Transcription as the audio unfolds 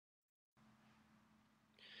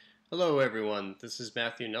Hello everyone, this is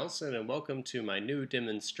Matthew Nelson and welcome to my new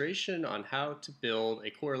demonstration on how to build a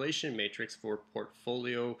correlation matrix for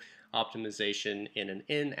portfolio optimization in an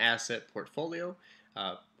in-asset portfolio.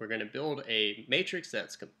 We're going to build a matrix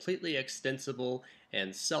that's completely extensible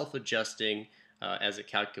and self-adjusting as it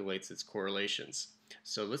calculates its correlations.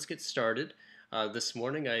 So let's get started. This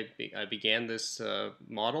morning I began this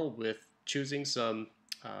model with choosing some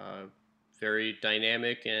very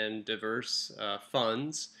dynamic and diverse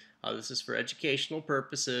funds. This is for educational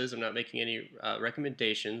purposes. I'm not making any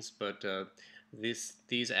recommendations, but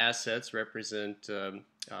these assets represent a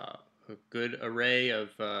good array of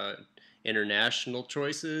international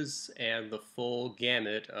choices and the full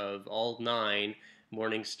gamut of all 9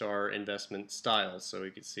 Morningstar investment styles. So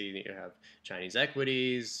you can see that you have Chinese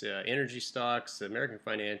equities, energy stocks, American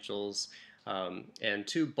financials, and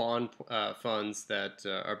 2 bond funds that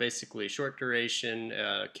are basically short duration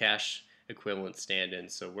cash equivalent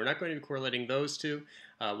stand-ins. So we're not going to be correlating those two.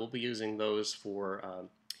 We'll be using those for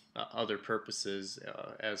other purposes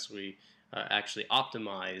as we actually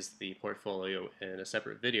optimize the portfolio in a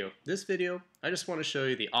separate video. This video, I just want to show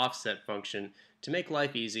you the offset function to make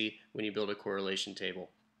life easy when you build a correlation table.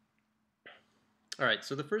 Alright,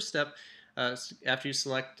 so the first step after you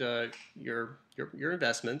select your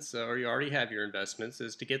investments, or you already have your investments,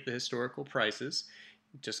 is to get the historical prices.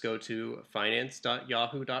 Just go to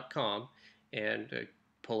finance.yahoo.com and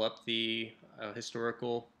pull up the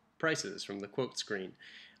historical prices from the quote screen.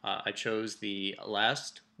 I chose the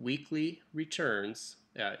last weekly returns,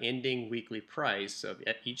 ending weekly price of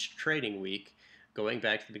each trading week going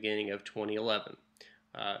back to the beginning of 2011.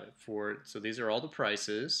 So these are all the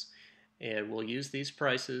prices, and we'll use these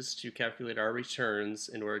prices to calculate our returns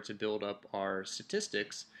in order to build up our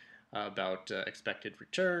statistics about expected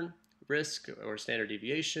return, risk or standard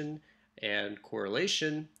deviation, and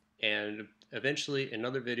correlation, and eventually in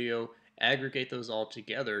another video aggregate those all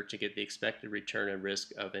together to get the expected return and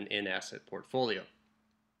risk of an in-asset portfolio.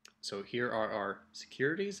 So here are our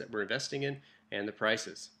securities that we're investing in and the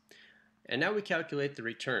prices. And now we calculate the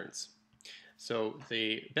returns. So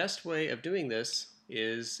the best way of doing this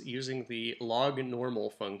is using the log normal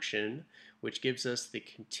function, which gives us the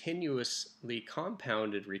continuously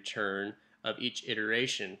compounded return of each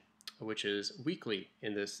iteration, which is weekly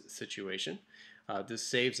in this situation. This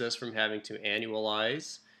saves us from having to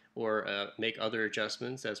annualize or make other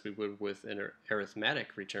adjustments as we would with an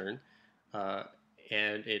arithmetic return. And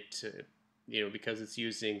it, because it's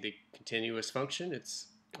using the continuous function, it's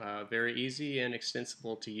very easy and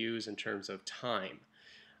extensible to use in terms of time.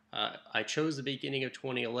 I chose the beginning of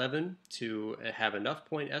 2011 to have enough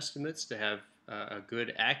point estimates to have a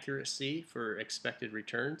good accuracy for expected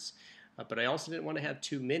returns, but I also didn't want to have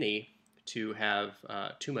too many to have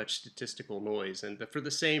too much statistical noise. And for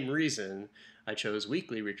the same reason, I chose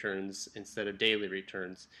weekly returns instead of daily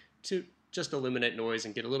returns to just eliminate noise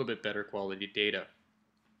and get a little bit better quality data.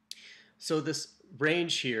 So this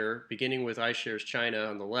range here, beginning with iShares China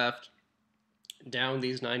on the left, down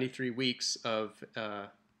these 93 weeks of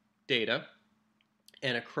data,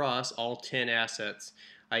 and across all 10 assets,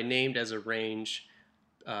 I named as a range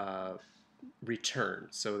return,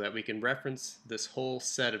 so that we can reference this whole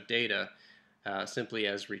set of data simply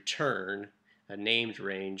as return, a named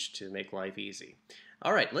range to make life easy.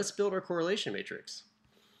 All right, let's build our correlation matrix.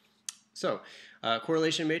 So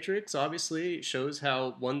correlation matrix obviously shows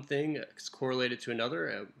how one thing is correlated to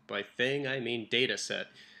another. By thing, I mean data set.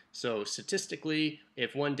 So statistically,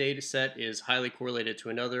 if one data set is highly correlated to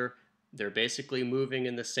another, they're basically moving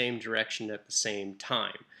in the same direction at the same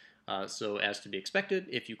time. So as to be expected,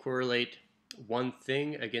 if you correlate one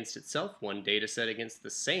thing against itself, one data set against the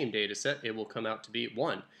same data set, it will come out to be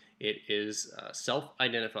 1. It is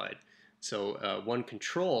self-identified. So one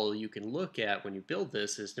control you can look at when you build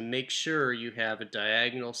this is to make sure you have a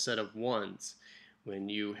diagonal set of 1s when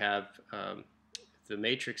you have the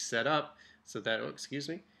matrix set up so that, oh, excuse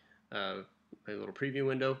me, a little preview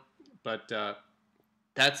window, but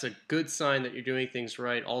that's a good sign that you're doing things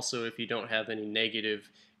right. Also, if you don't have any negative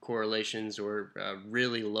correlations or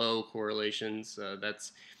really low correlations,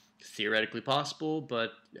 that's theoretically possible,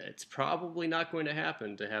 but it's probably not going to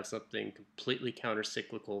happen to have something completely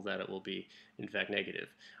counter-cyclical that it will be, in fact, negative.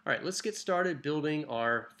 All right, let's get started building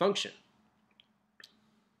our function.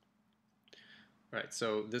 All right,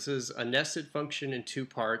 so this is a nested function in 2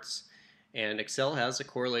 parts, and Excel has a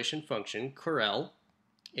correlation function, correl,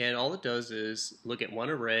 and all it does is look at one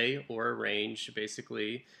array or a range,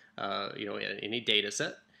 basically, any data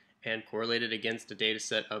set, and correlate it against a data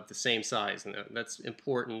set of the same size. And that's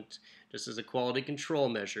important just as a quality control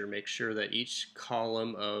measure. Make sure that each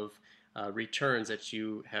column of returns that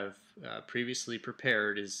you have previously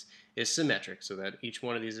prepared is symmetric, so that each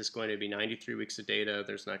one of these is going to be 93 weeks of data.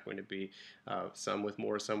 There's not going to be some with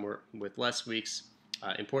more, some with less weeks.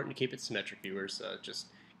 Important to keep it symmetric, viewers. Just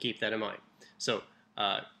keep that in mind. So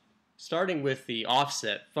starting with the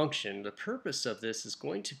offset function, the purpose of this is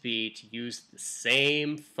going to be to use the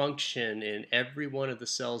same function in every one of the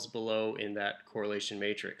cells below in that correlation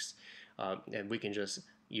matrix. And we can just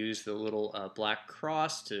use the little black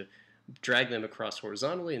cross to drag them across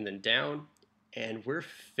horizontally and then down, and we're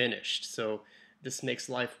finished. So this makes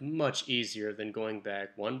life much easier than going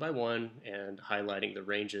back one by one and highlighting the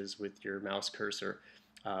ranges with your mouse cursor,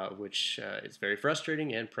 which is very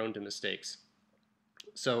frustrating and prone to mistakes.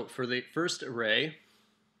 So for the first array,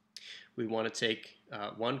 we want to take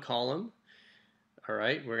one column. All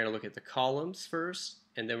right, we're going to look at the columns first,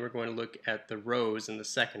 and then we're going to look at the rows in the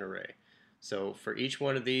second array. So for each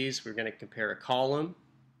one of these, we're going to compare a column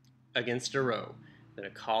against a row, then a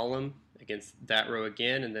column against that row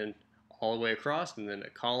again, and then all the way across, and then a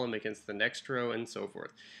column against the next row, and so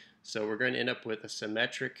forth. So we're going to end up with a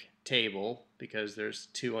symmetric table because there's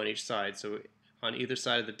two on each side. So on either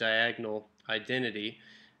side of the diagonal identity,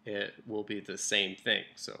 it will be the same thing.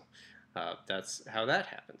 So that's how that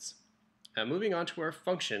happens. Moving on to our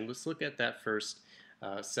function, let's look at that first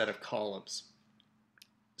set of columns.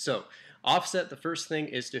 So offset, the first thing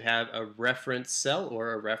is to have a reference cell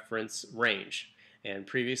or a reference range. And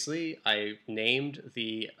previously I named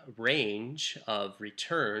the range of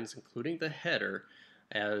returns, including the header,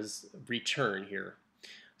 as return here.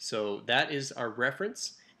 So that is our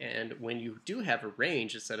reference. And when you do have a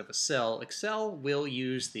range instead of a cell, Excel will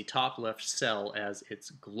use the top left cell as its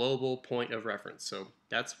global point of reference. So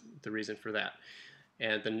that's the reason for that.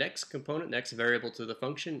 And the next component, next variable to the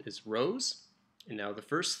function is rows. And now the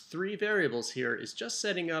first three variables here is just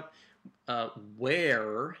setting up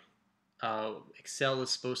where Excel is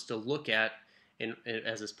supposed to look at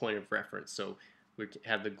as its point of reference. So we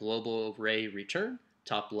have the global array return,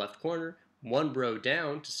 top left corner, one row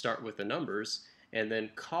down to start with the numbers, and then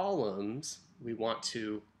columns we want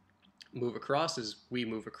to move across as we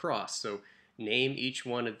move across. So name each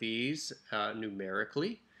one of these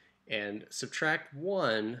numerically and subtract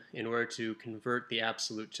 1 in order to convert the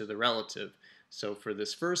absolute to the relative. So for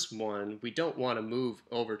this first one, we don't want to move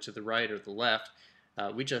over to the right or the left.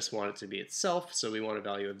 We just want it to be itself, so we want a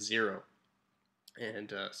value of 0.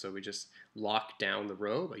 And so we just lock down the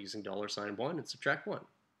row by using $1 and subtract 1.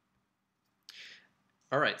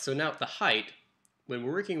 All right, so now the height. When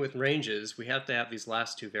we're working with ranges, we have to have these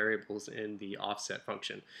last two variables in the offset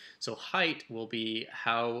function. So height will be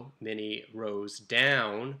how many rows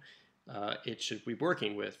down it should be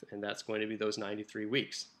working with, and that's going to be those 93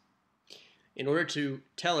 weeks. In order to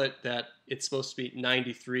tell it that it's supposed to be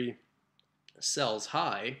 93 cells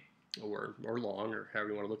high, or long, or however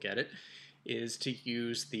you want to look at it, is to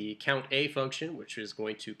use the count A function, which is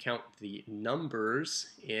going to count the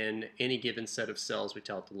numbers in any given set of cells we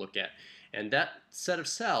tell it to look at. And that set of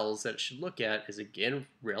cells that it should look at is again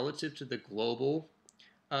relative to the global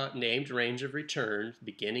named range of return,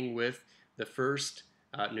 beginning with the first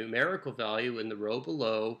numerical value in the row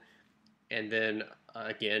below, and then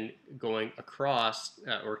again going across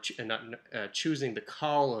choosing the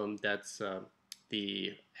column that's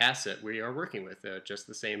the asset we are working with, just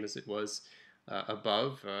the same as it was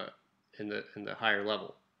above in the higher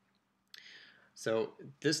level. So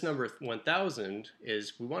this number 1000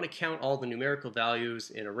 is, we want to count all the numerical values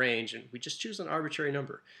in a range, and we just choose an arbitrary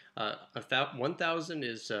number. 1000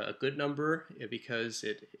 is a good number because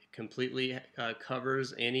it completely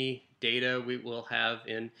covers any data we will have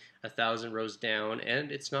in 1000 rows down,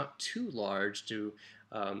 and it's not too large to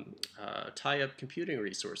tie up computing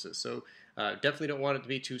resources. So definitely don't want it to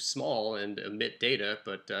be too small and omit data,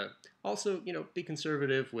 but also, be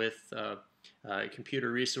conservative with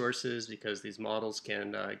computer resources, because these models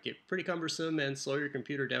can get pretty cumbersome and slow your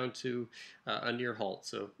computer down to a near halt.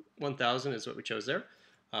 So 1000 is what we chose there.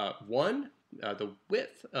 The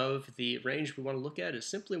width of the range we want to look at is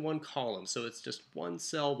simply one column, so it's just one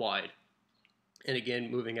cell wide. And again,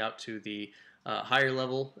 moving out to the higher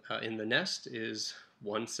level in the nest is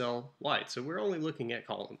one cell wide. So we're only looking at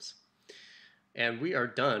columns. And we are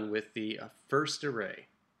done with the first array.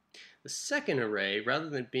 The second array, rather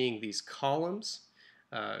than being these columns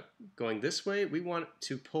going this way, we want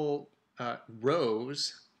to pull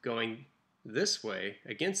rows going this way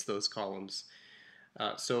against those columns.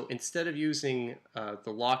 So instead of using the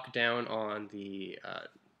lockdown on the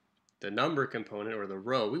number component or the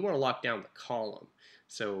row, we want to lock down the column.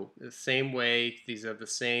 So the same way, these have the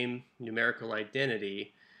same numerical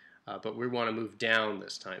identity, but we want to move down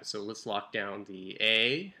this time. So let's lock down the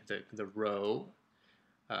A, the row,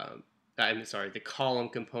 I'm sorry, the column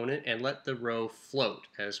component, and let the row float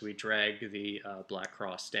as we drag the black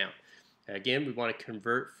cross down. Again, we want to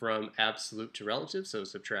convert from absolute to relative, so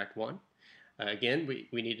subtract 1. Again,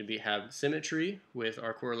 we need to have symmetry with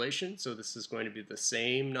our correlation, so this is going to be the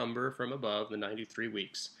same number from above, the 93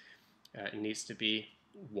 weeks. It needs to be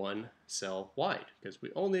one cell wide because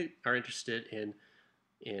we only are interested in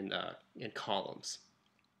columns.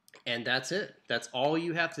 And that's it. That's all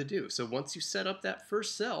you have to do. So once you set up that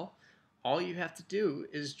first cell, all you have to do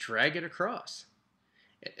is drag it across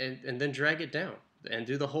and then drag it down and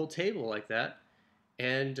do the whole table like that.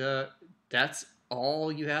 And that's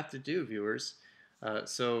all you have to do, viewers.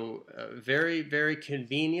 Very, very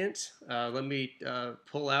convenient. Let me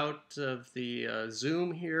pull out of the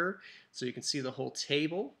Zoom here so you can see the whole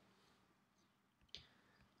table.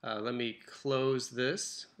 Let me close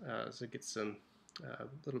this so it gets some a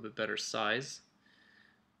little bit better size,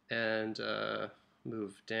 and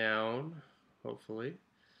move down, hopefully.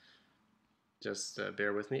 Just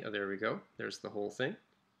bear with me. Oh, there we go. There's the whole thing.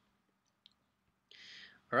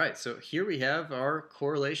 All right, so here we have our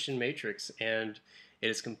correlation matrix, and it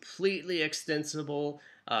is completely extensible.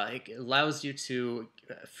 It allows you to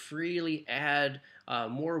freely add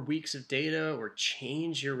more weeks of data or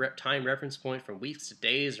change your time reference point from weeks to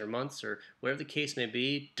days or months or whatever the case may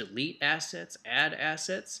be, delete assets, add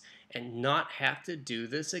assets, and not have to do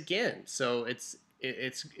this again. So it's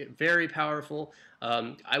very powerful.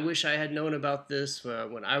 I wish I had known about this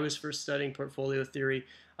when I was first studying portfolio theory.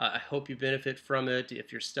 I hope you benefit from it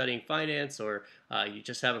if you're studying finance, or you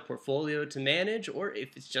just have a portfolio to manage, or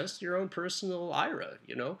if it's just your own personal IRA.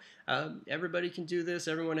 Everybody can do this.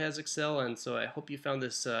 Everyone has Excel, and so I hope you found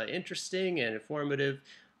this interesting and informative.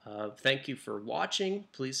 Thank you for watching.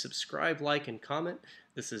 Please subscribe, like, and comment.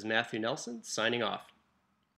 This is Matthew Nelson signing off.